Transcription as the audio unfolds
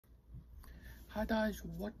Hi guys,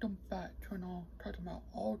 welcome back to another talking about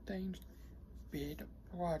all things Big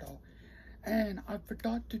Brother. And I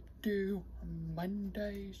forgot to do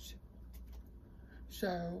Mondays.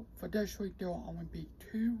 So for this week there will only be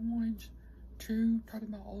two talking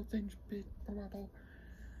about all things Big Brother.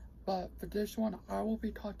 But for this one I will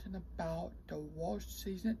be talking about the worst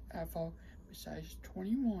season ever besides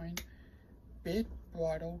 21, Big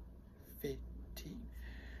Brother 15.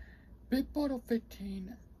 Big Brother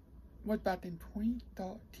 15 was back in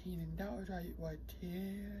 2013, and that was like, what,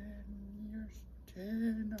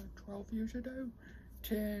 10 or 12 years ago?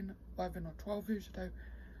 10, 11 or 12 years ago.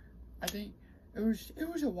 I think it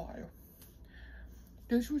was a while.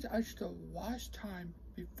 This was actually the last time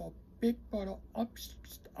before Big Brother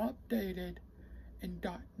updated and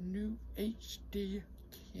got new HD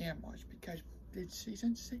cameras, because in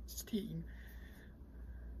season 16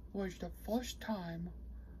 was the first time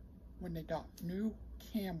when they got new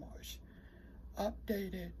cameras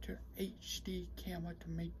updated to HD camera to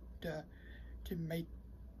make the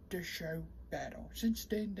show better. Since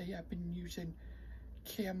then they have been using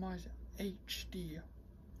cameras HD.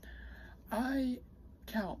 I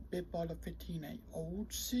count Big Brother 15 an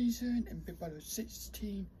old season, and Big Brother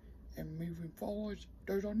 16 and moving forward,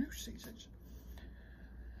 those are new seasons.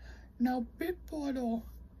 Now Big Brother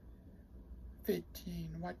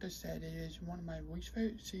 15, like I said, it is one of my least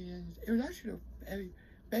favorite seasons. It was actually the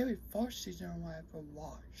very first season I ever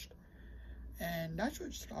watched, and that's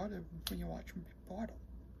what started when you're watching Big Brother.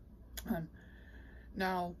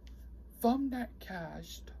 Now, from that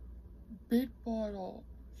cast, Big Brother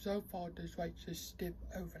so far does like to skip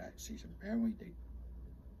over that season. Apparently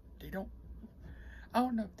they don't. I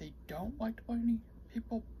don't know if they don't like to bring any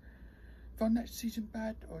people from that season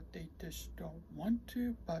back, or they just don't want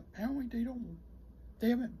to, but apparently they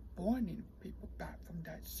haven't brought any people back from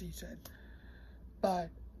that season. But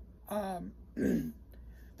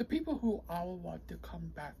the people who I would want to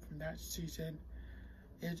come back from that season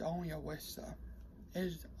is only Alyssa.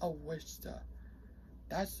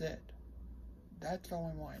 That's it. That's the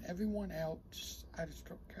only one. Everyone else I just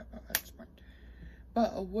don't care about at this point.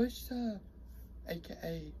 But Alyssa,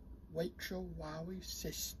 aka Rachel Riley's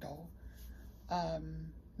sister,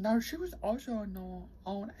 now she was also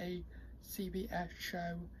on a CBS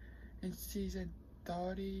show in season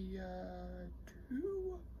 32,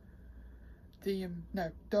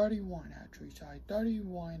 31 actually, sorry,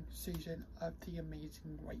 31 season of The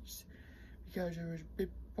Amazing Race, because it was Big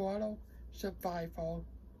Brother, Survivor,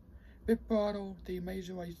 Big Brother, The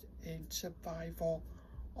Amazing Race, and Survivor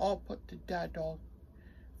all put together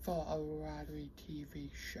for a reality TV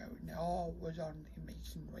show, and it all was on The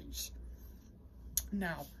Amazing Race.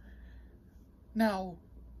 Now,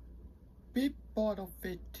 Big Brother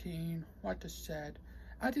 15, like I said,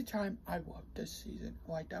 at the time I loved this season.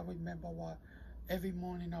 Like, I remember what every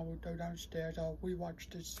morning I would go downstairs, I would rewatch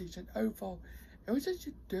this season over. It was just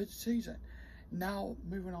a good season. Now,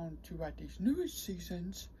 moving on to like these newest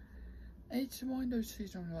seasons, it's one of those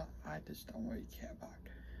seasons that I just don't really care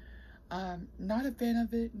about. Not a fan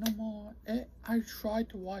of it no more. I tried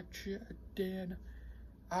to watch it again.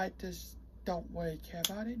 I just don't really care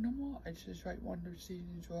about it no more. It's just like one of those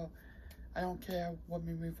seasons where I don't care when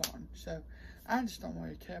we move on. So I just don't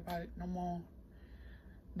really care about it no more.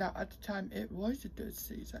 Now at the time it was a good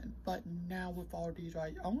season, but now with all these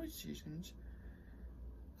like only seasons,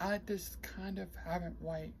 I just kind of haven't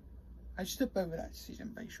I skipped over that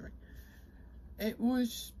season basically. It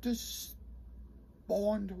was just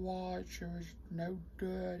boring to watch. It was no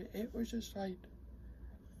good. It was just like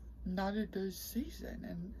not a good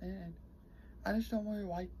season, and I just don't really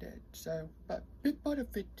like it. So, but Big Brother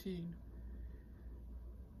 15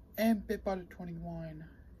 and Big Brother 21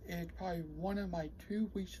 is probably one of my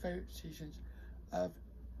two least favorite seasons of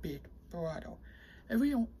Big Brother.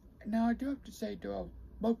 Now I do have to say there are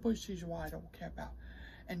multiple seasons why I don't care about,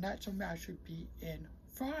 and that's something I should be in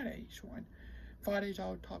Friday's one. Friday's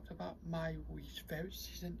I'll talk about my least favorite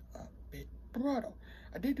season of Big Brother.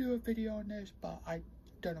 I did do a video on this, but I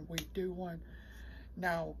didn't redo one.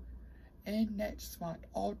 Now, in next month,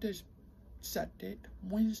 August 2nd,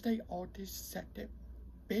 Wednesday, August 2nd,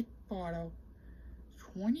 Big Brother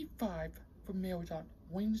 25 premieres on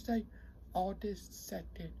Wednesday, August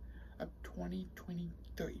 2nd of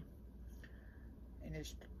 2023. And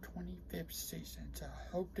it's the 25th season, so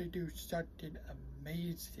I hope they do something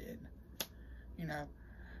amazing.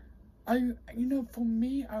 For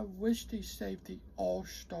me, I wish they saved the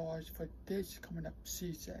All-Stars for this coming up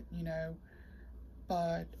season,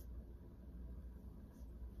 but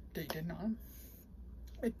they did not.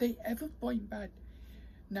 If they ever bring back,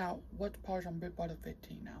 now, what's part on Big Brother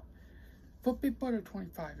 15 now? For Big Brother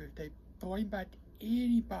 25, if they bring back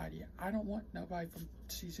anybody, I don't want nobody from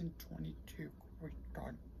season 22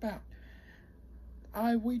 returned back.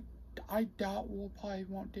 I doubt we'll probably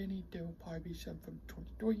want any. There will probably be some from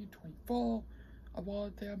 23 and 24, a lot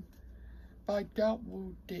of them. But I doubt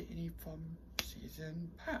we'll get any from season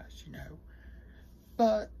past, you know.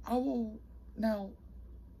 But I will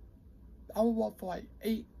work for like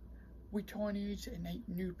 8 returnees and 8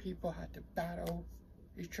 new people had to battle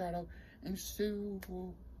each other, and Sue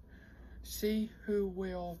will see who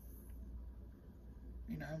will,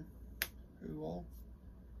 you know, who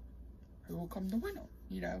will come the winner,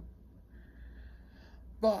 you know.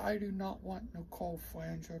 But I do not want Nicole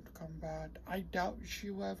Franzer to come back. I doubt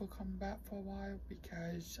she will ever come back for a while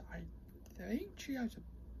because I think she has a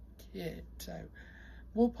kid, so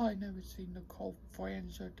we'll probably never see Nicole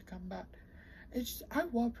Franzer to come back. I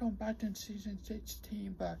was on back in season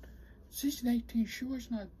 16, but season 18 she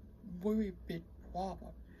was not really a big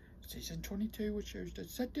problem. Season 22, which was the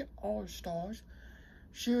second All-Stars,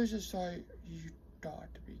 she was just like, you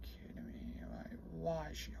got to be kidding me, like, why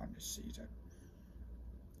is she on this season?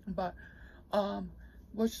 But,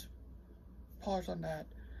 let's pause on that.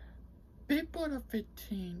 Big Brother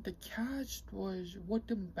 15, the cast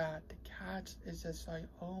wasn't bad. The cast is just like,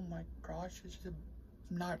 oh my gosh, this is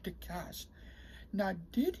not the cast. Now, I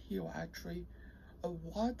did hear actually a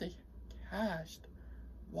lot of the cast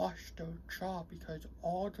washed their jaw because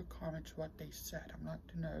all the comments, what they said, I'm not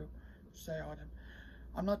to say all of them,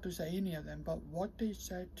 I'm not to say any of them, but what they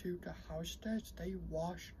said to the house guests, they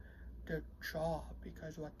washed their jaw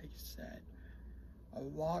because what they said. A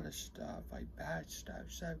lot of stuff, like bad stuff.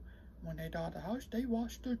 So when they got the house, they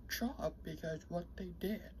washed their jaw because what they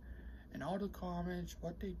did. And all the comments,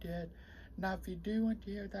 what they did. Now, if you do want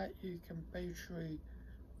to hear that, you can basically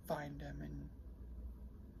find them and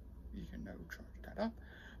you can charge that up.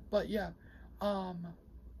 But yeah, half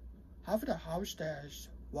of the house guests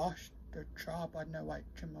washed their job. I know, like,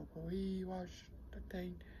 Jim Marie washed the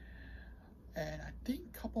thing. And I think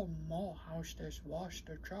a couple more house guests washed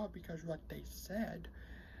their job because what they said.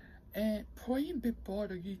 And playing Big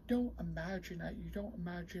Brother, you don't imagine that. You don't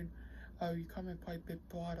imagine, you come and play Big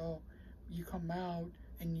Brother, you come out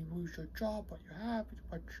and you lose your job, but you have to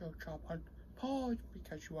put your job on pause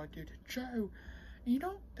because you want to do the show. And you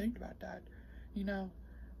don't think about that, you know.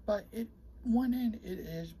 But one end it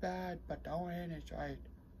is bad, but the other end is like,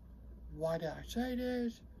 why did I say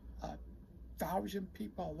this? 1,000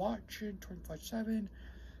 people are watching 24/7,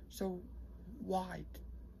 so why,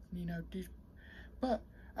 but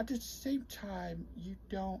at the same time, you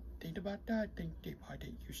don't think about that. I think they probably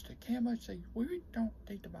didn't use the camera, so you really don't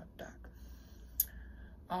think about that.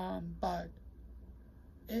 But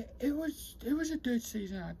it was a good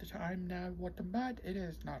season at the time. Now, what the bad, it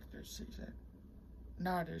is not a good season.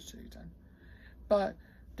 Not a good season. But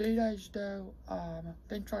you guys though,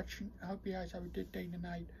 thanks for watching. I hope you guys have a good day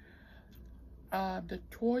tonight. The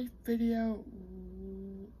toy video,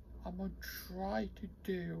 I'm gonna try to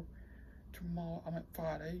do tomorrow. I'm at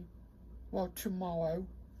Friday. Well, tomorrow.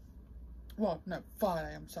 Well, no,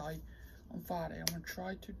 Friday, I'm sorry. On Friday. I'm gonna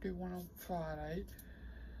try to do one on Friday.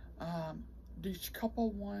 These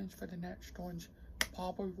couple ones for the next ones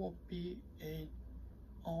probably will be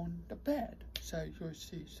on the bed. So you'll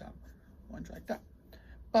see some ones like that.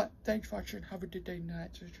 But thanks for watching. Have a good day,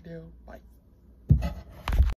 night, video. Bye.